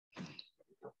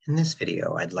In this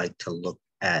video, I'd like to look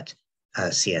at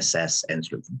CSS and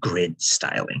sort of grid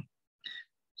styling.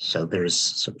 So there's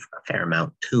sort of a fair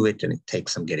amount to it, and it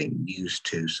takes some getting used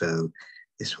to. So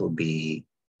this will be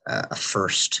a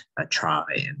first try,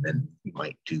 and then we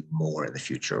might do more in the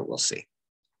future. We'll see.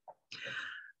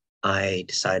 I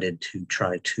decided to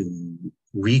try to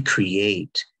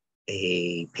recreate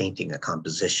a painting, a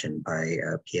composition by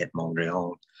Piet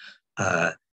Mondrian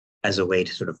as a way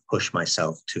to sort of push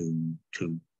myself to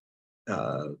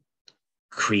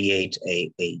create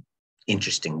a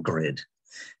interesting grid.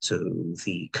 So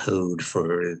the code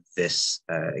for this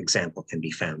example can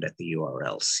be found at the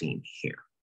URL seen here.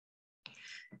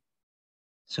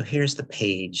 So here's the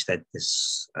page that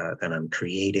that I'm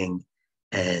creating,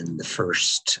 and the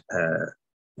first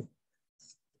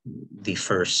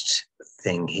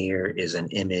thing here is an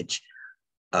image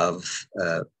of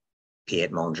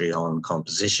Piet Mondrian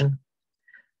composition.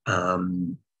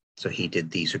 So he did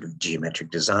these sort of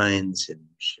geometric designs in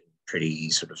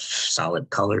pretty sort of solid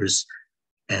colors,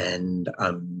 and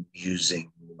I'm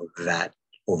using that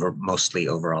mostly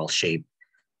overall shape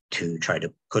to try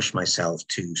to push myself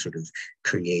to sort of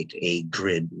create a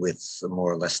grid with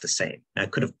more or less the same. I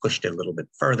could have pushed it a little bit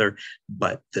further,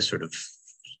 but the sort of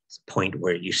point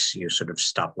where you sort of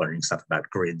stop learning stuff about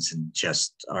grids and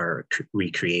just are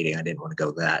recreating, I didn't want to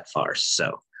go that far.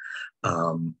 So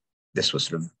this was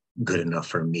sort of good enough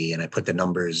for me. And I put the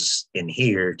numbers in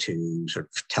here to sort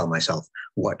of tell myself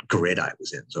what grid I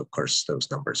was in. So of course, those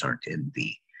numbers aren't in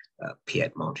the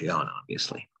Piet Mondrian,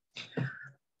 obviously.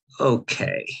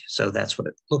 Okay, so that's what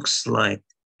it looks like.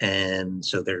 And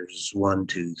so there's 1,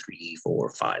 2, 3, 4,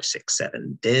 5, 6,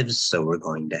 7 divs. So we're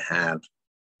going to have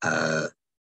a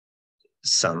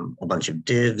bunch of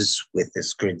divs with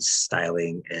this grid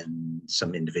styling and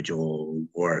some individual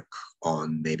work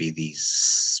on maybe these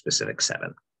specific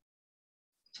 7.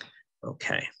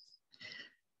 Okay,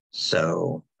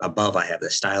 so above I have the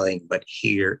styling, but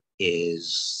here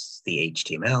is the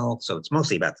HTML. So it's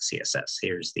mostly about the CSS.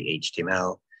 Here's the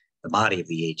HTML, the body of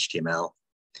the HTML.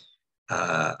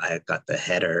 I've got the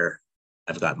header.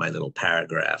 I've got my little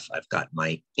paragraph. I've got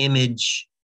my image.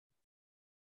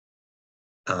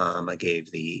 I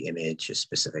gave the image a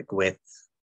specific width.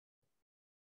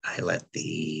 I let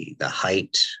the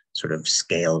height sort of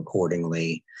scale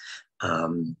accordingly.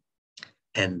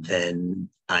 And then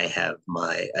I have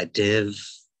a div,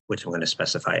 which I'm going to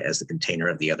specify as the container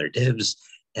of the other divs,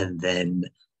 and then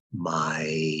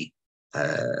the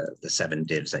 7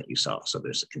 divs that you saw. So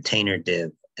there's a container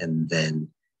div, and then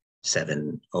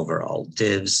 7 overall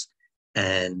divs,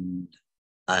 and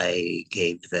I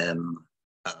gave them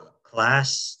a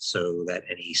class so that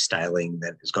any styling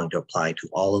that is going to apply to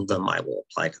all of them, I will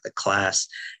apply to the class,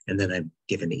 and then I've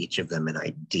given each of them an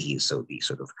ID. So the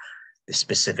sort of the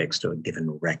specifics to a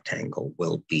given rectangle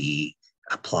will be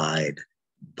applied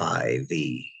by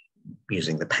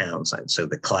using the pound sign. So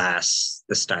the class,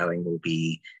 the styling will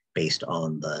be based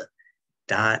on the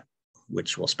dot,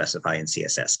 which we'll specify in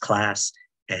CSS class.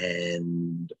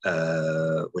 And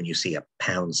when you see a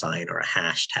pound sign or a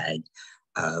hashtag,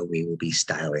 we will be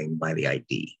styling by the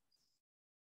ID.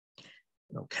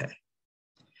 Okay.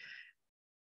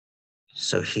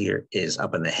 So here is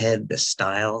up in the head, the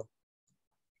style.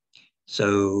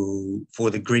 So for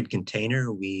the grid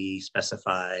container, we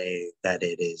specify that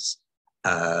it is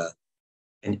an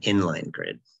inline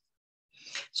grid.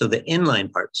 So the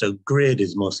inline part, so grid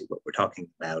is mostly what we're talking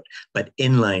about, but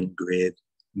inline grid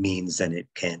means that it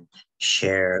can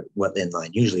share, what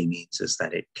inline usually means is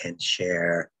that it can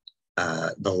share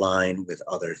the line with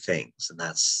other things. And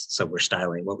that's, so what we're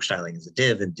styling is a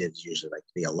div, and divs usually like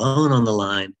to be alone on the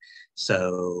line.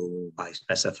 So by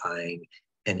specifying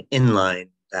an inline,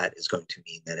 that is going to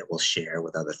mean that it will share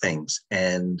with other things.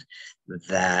 And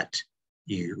that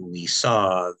we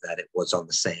saw that it was on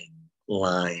the same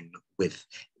line with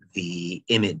the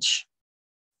image.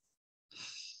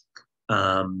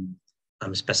 I'm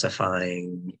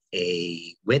specifying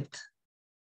a width,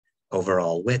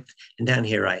 overall width. And down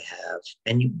here I have,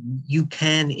 and you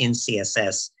can in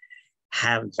CSS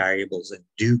have variables that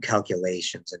do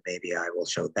calculations, and maybe I will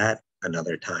show that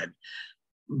another time.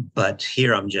 But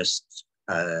here I'm just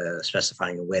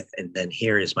specifying a width, and then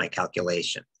here is my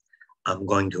calculation. I'm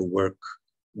going to work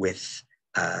with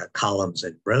columns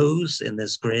and rows in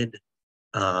this grid,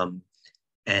 and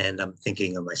I'm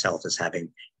thinking of myself as having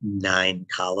 9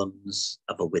 columns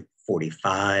of a width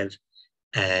 45,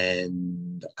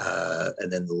 and then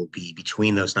there will be,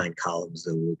 between those 9 columns,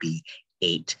 there will be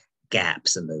 8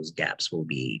 gaps, and those gaps will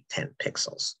be 10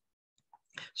 pixels.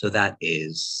 So that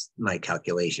is my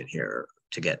calculation here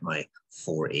to get my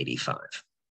 485.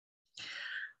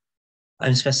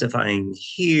 I'm specifying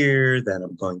here that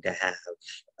I'm going to have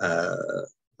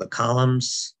the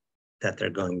columns, that they're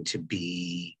going to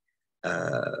be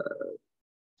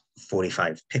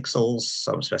 45 pixels.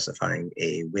 So I'm specifying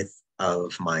a width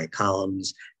of my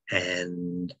columns,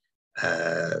 and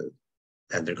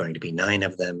they're going to be 9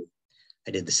 of them.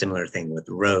 I did the similar thing with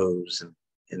rows. And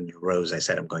in the rows, I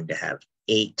said I'm going to have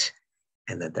 8,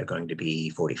 and that they're going to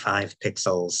be 45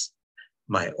 pixels.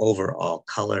 My overall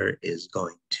color is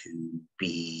going to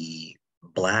be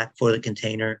black for the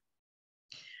container.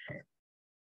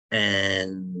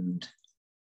 And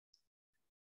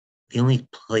the only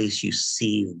place you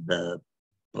see the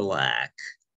black,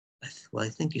 well, I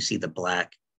think you see the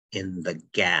black in the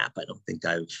gap. I don't think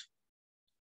I've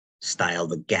styled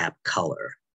the gap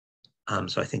color.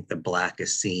 So I think the black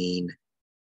is seen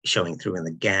showing through in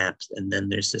the gaps. And then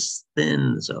there's this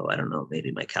thin, so I don't know,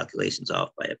 maybe my calculation's off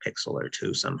by a pixel or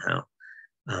two somehow.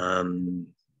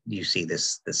 You see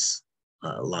this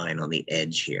line on the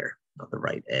edge here, on the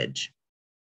right edge.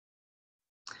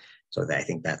 So I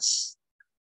think that's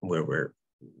where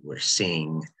we're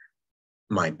seeing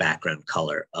my background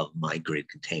color of my grid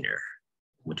container,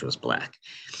 which was black.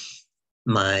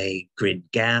 My grid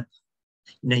gap,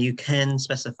 now you can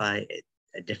specify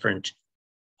a different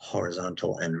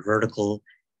horizontal and vertical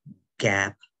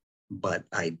gap, but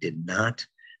I did not,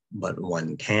 but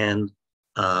one can.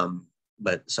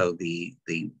 But so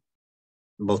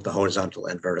both the horizontal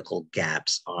and vertical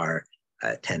gaps are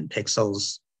 10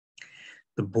 pixels.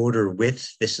 The border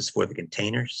width, this is for the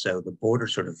container. So the border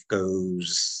sort of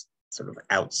goes sort of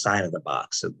outside of the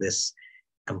box. So this,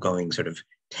 I'm going sort of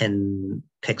 10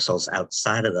 pixels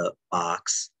outside of the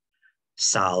box,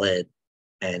 solid,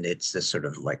 and it's this sort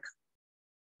of like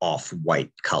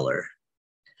off-white color.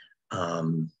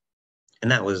 And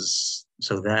that was,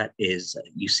 so that is,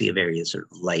 you see a very sort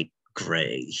of light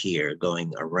gray here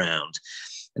going around.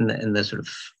 And the sort of,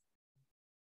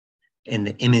 in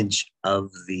the image of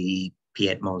the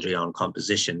Piet Mondrian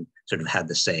composition sort of had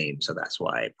the same, so that's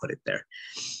why I put it there.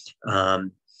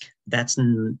 That's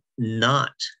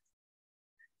not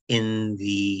in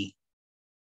the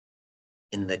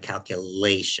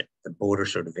calculation. The border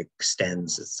sort of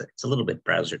extends, it's a little bit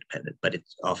browser dependent, but it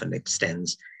often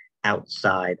extends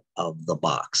outside of the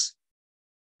box.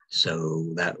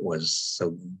 So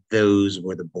those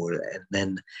were the border. And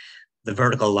then the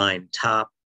vertical line top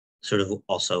sort of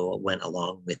also went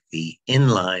along with the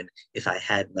inline. If I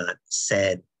had not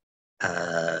said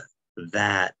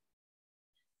that,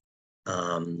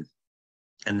 and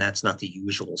that's not the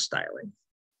usual styling.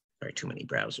 Sorry, too many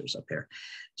browsers up here.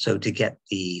 So to get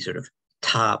the sort of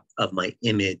top of my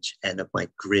image and of my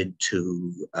grid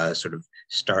to sort of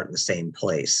start in the same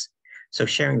place. So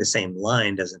sharing the same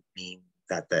line doesn't mean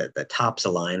that the top's a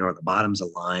line or the bottom's a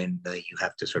line. You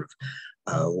have to sort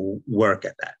of work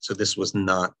at that. So this was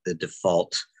not the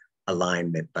default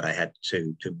alignment, but I had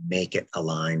to make it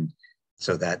aligned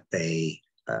so that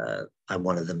I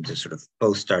wanted them to sort of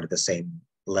both start at the same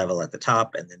level at the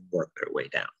top and then work their way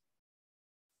down.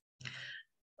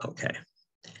 Okay.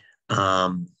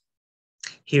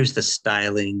 Here's the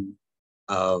styling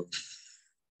of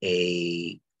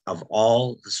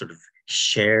all the sort of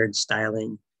shared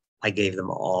styling. I gave them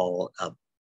all a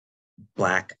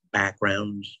black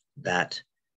background that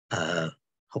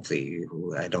hopefully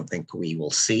I don't think we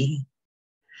will see.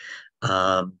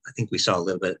 I think we saw a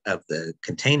little bit of the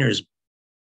containers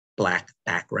black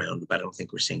background, but I don't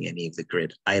think we're seeing any of the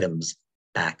grid items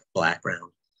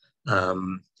background.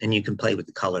 And you can play with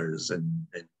the colors and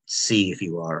see if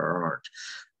you are or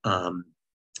aren't.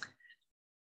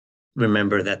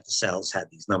 Remember that the cells had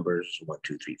these numbers 1,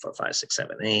 2, 3, 4, 5, 6,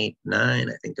 7, 8, 9,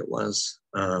 I think it was,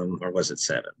 or was it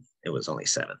 7? It was only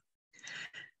 7.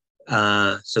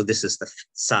 So this is the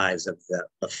size of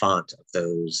the font of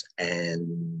those,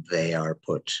 and they are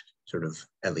put sort of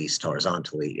at least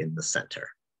horizontally in the center.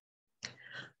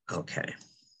 Okay.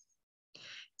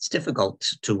 It's difficult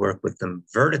to work with them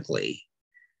vertically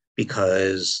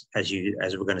because as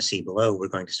we're going to see below, we're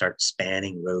going to start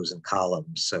spanning rows and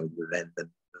columns. So then the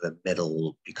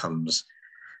middle becomes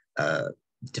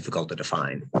difficult to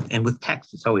define. And with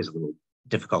text, it's always a little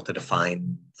difficult to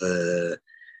define the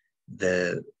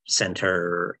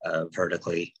center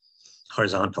vertically.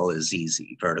 Horizontal is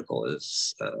easy, vertical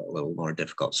is a little more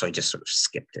difficult. So I just sort of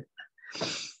skipped it.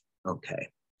 Okay,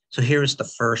 so here's the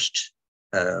first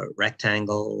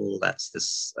rectangle. That's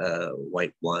this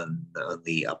white one on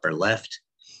the upper left.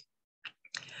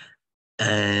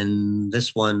 And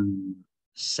this one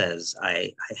says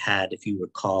I had, if you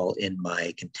recall, in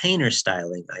my container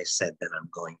styling, I said that I'm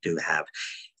going to have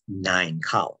 9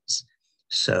 columns.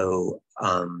 So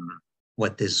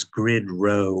what this grid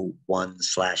row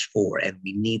 1/4, and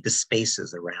we need the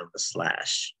spaces around the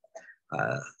slash.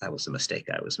 That was a mistake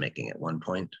I was making at one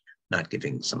point, not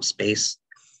giving some space.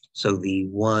 So the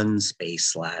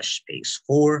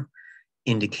 1//4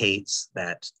 indicates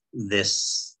that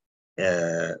this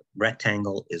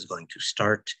rectangle is going to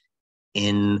start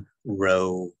in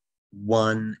row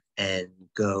 1 and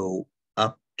go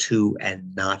up to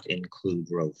and not include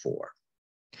row 4.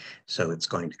 So it's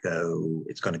going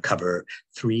to cover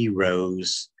 3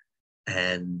 rows,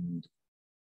 and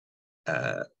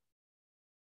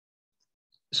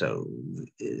so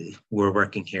we're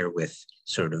working here with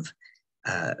sort of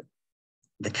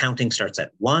the counting starts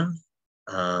at 1.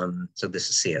 So this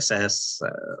is CSS.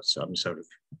 So I'm sort of,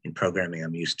 in programming,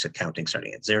 I'm used to counting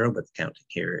starting at 0, but the counting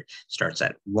here starts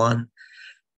at 1.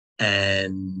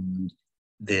 And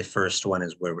the first one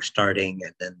is where we're starting,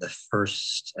 and then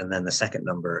the second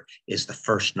number is the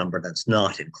first number that's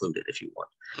not included, if you want.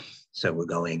 So we're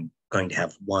going to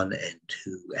have 1 and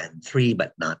 2 and 3,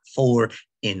 but not 4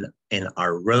 in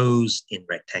our rows in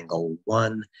rectangle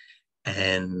 1.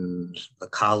 And the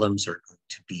columns are going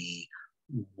to be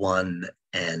 1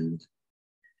 and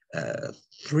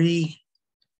 3,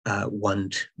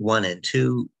 1 and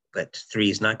 2, but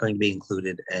 3 is not going to be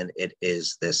included, and it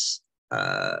is this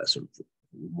sort of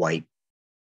white,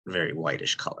 very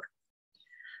whitish color.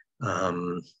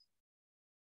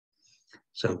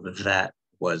 So that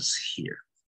was here.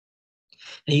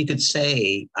 And you could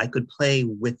say, I could play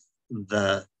with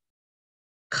the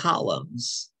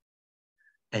columns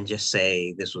and just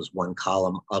say this was one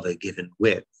column of a given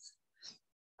width.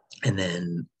 And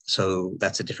then, so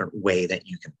that's a different way that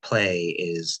you can play,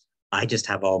 is I just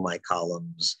have all my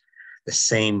columns the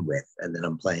same width, and then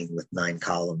I'm playing with 9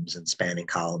 columns and spanning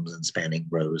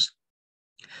rows.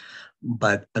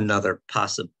 But another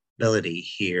possibility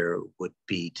here would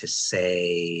be to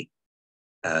say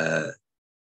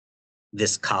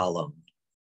this column,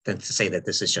 then to say that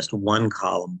this is just 1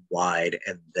 column wide,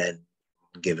 and then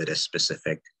give it a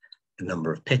specific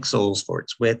number of pixels for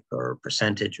its width or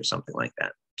percentage or something like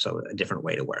that. So a different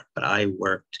way to work. But I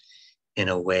worked in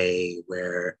a way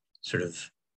where sort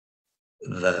of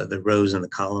the rows and the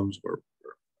columns were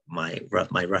my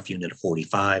rough unit of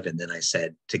 45. And then I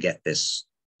said, to get this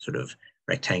sort of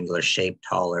rectangular shape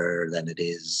taller than it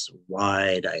is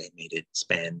wide, I made it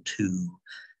span 2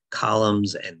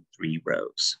 columns and 3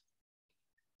 rows.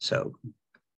 So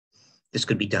this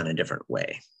could be done a different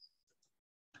way,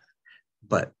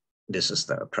 but this is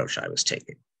the approach I was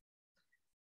taking.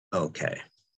 Okay.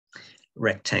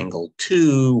 Rectangle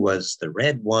 2 was the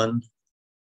red one.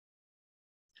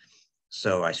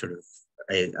 So I sort of,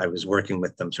 I was working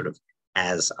with them sort of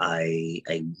as I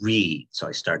read. So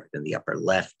I started in the upper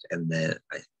left, and then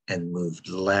moved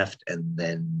left, and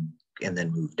then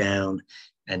moved down.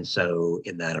 And so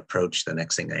in that approach, the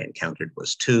next thing I encountered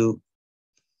was 2.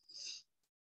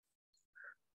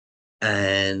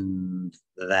 And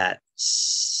that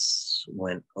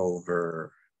went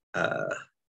over,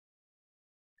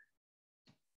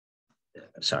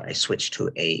 sorry, I switched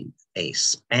to a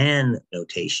span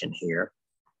notation here.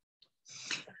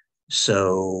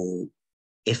 So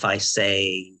if I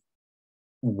say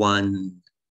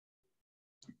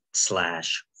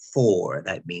 1/4,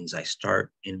 that means I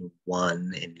start in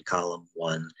 1 in column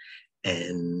 1,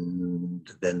 and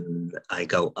then I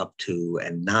go up to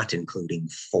and not including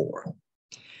 4.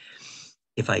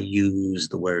 If I use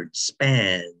the word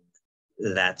span,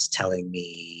 that's telling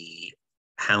me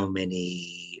how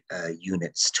many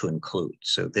units to include.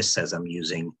 So this says I'm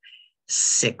using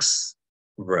 6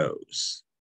 rows.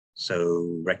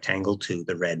 So rectangle 2,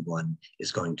 the red one,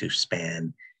 is going to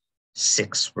span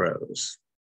 6 rows.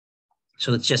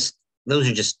 So it's just, those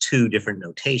are just 2 different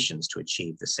notations to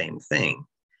achieve the same thing.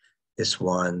 This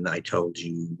one, I told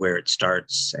you where it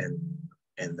starts and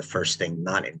the first thing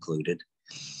not included.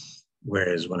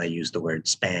 Whereas when I use the word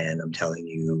span, I'm telling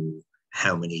you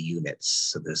how many units.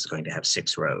 So this is going to have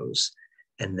 6 rows.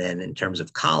 And then in terms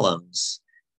of columns,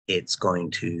 it's going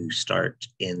to start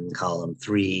in column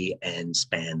 3 and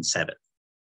span 7.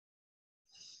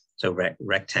 So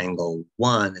rectangle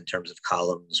 1, in terms of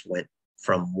columns, went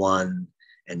from 1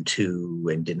 and 2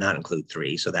 and did not include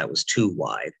 3. So that was 2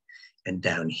 wide. And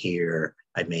down here,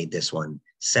 I made this one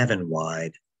 7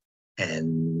 wide,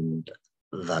 and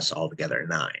thus altogether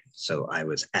 9. So I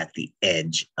was at the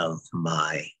edge of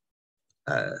my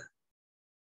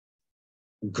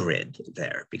grid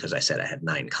there, because I said I had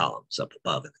 9 columns up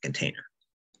above in the container.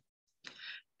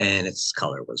 And its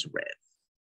color was red.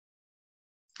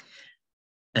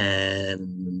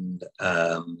 And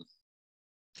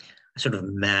sort of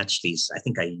match these. I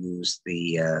think I used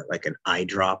the like an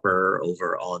eyedropper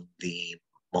over on the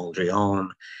Mondrian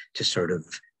to sort of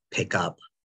pick up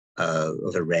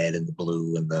the red and the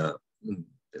blue and the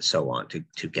so on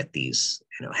to get these,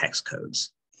 you know, hex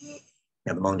codes.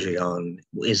 Now the Mondrian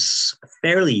is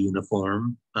fairly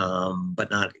uniform, but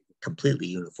not completely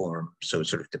uniform. So it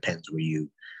sort of depends where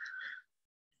you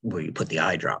put the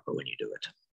eyedropper when you do it.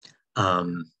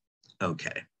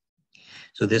 Okay,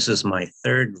 so this is my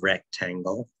third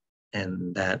rectangle,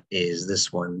 and that is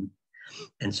this one.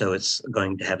 And so it's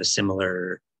going to have a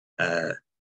similar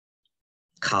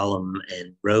column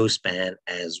and row span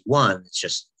as one. It's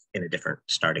just in a different,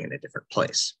 starting in a different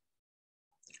place.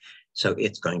 So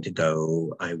it's going to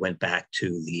go, I went back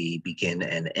to the begin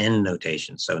and end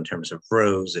notation. So in terms of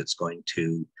rows, it's going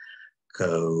to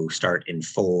go start in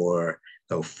 4,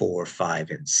 go 4, 5,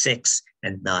 and 6,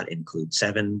 and not include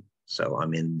 7. So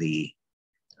I'm in the,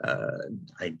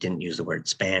 I didn't use the word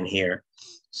span here.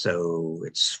 So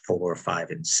it's 4,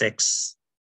 5, and 6.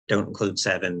 Don't include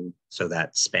 7. So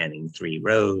that's spanning 3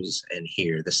 rows. And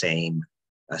here the same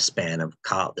span of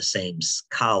the same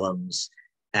columns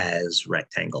as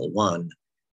rectangle 1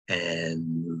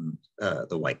 and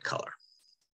the white color.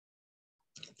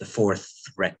 The fourth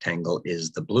rectangle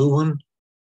is the blue one.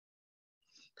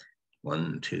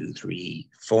 1, 2, 3,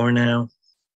 4 now.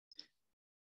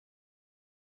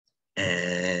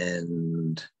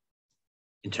 And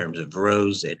in terms of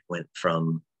rows, it went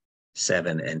from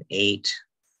 7 and 8.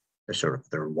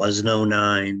 There was no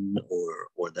 9,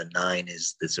 or the 9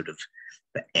 is the sort of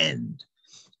the end.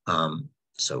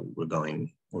 So we're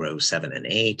going row 7 and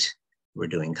 8. We're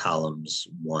doing columns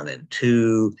 1 and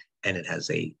 2, and it has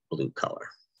a blue color.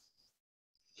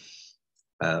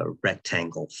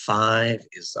 Rectangle 5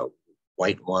 is a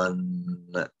white one,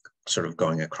 sort of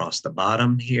going across the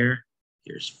bottom here.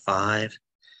 Here's 5.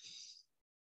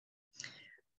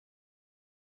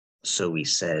 So we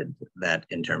said that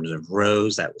in terms of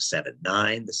rows, that was 7,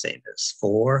 9, the same as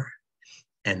 4.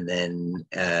 And then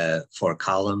for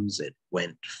columns, it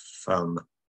went from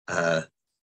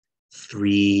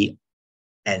 3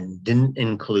 and didn't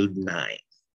include 9.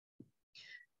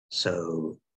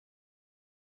 So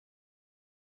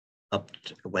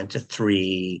went to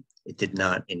 3, it did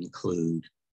not include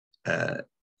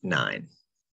 9.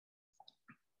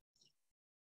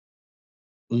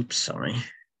 Oops, sorry.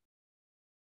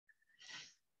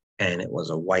 And it was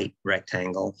a white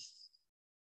rectangle.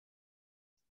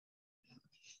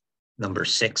 Number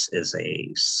 6 is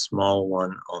a small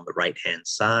one on the right-hand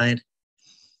side.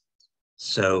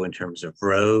 So in terms of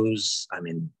rows, I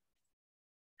mean,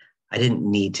 I didn't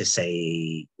need to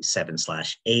say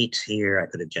 7/8 here. I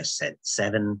could have just said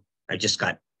 7. I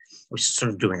was sort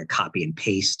of doing a copy and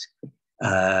paste.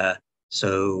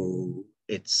 So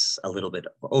it's a little bit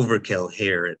of overkill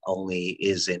here. It only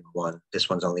is in this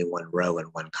one's only 1 row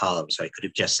and 1 column. So I could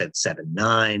have just said 7,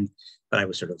 9, but I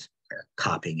was sort of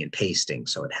copying and pasting.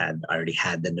 So I already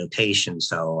had the notation,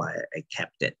 so I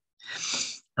kept it.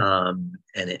 And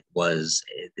it was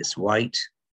this white.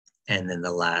 And then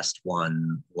the last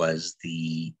one was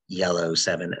the yellow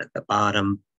 7 at the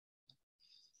bottom.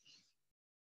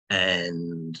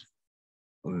 And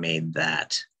we made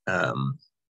that.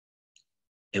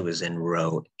 It was in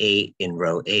row 8,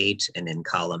 and in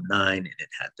column 9, and it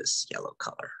had this yellow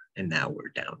color. And now we're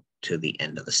down to the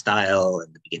end of the style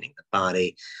and the beginning of the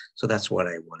body. So that's what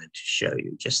I wanted to show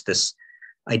you, just this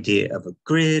idea of a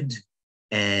grid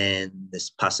and this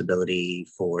possibility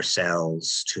for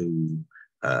cells to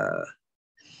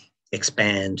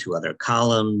expand to other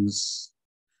columns.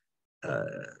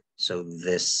 So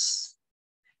this,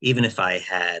 even if I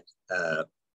had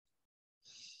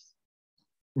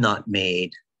not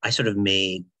made, I sort of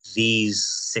made these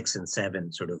 6 and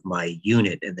 7 sort of my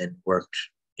unit and then worked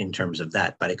in terms of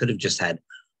that, but I could have just had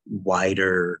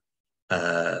wider,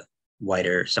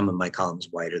 some of my columns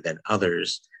wider than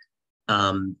others.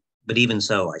 But even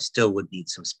so, I still would need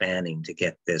some spanning to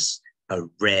get this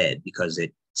red, because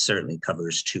it certainly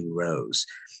covers 2 rows.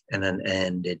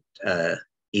 And it,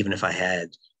 even if I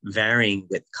had varying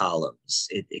width columns,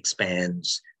 it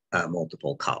expands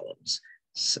multiple columns.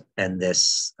 And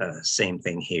this same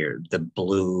thing here, the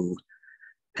blue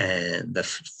and the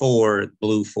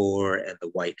blue 4 and the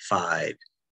white 5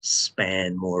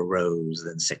 span more rows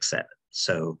than 6, 7.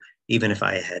 So even if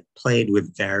I had played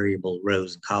with variable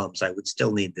rows and columns, I would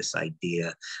still need this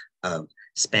idea of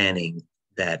spanning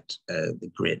that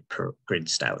the grid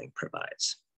styling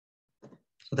provides.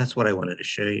 So that's what I wanted to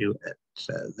show you at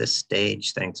this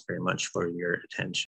stage. Thanks very much for your attention.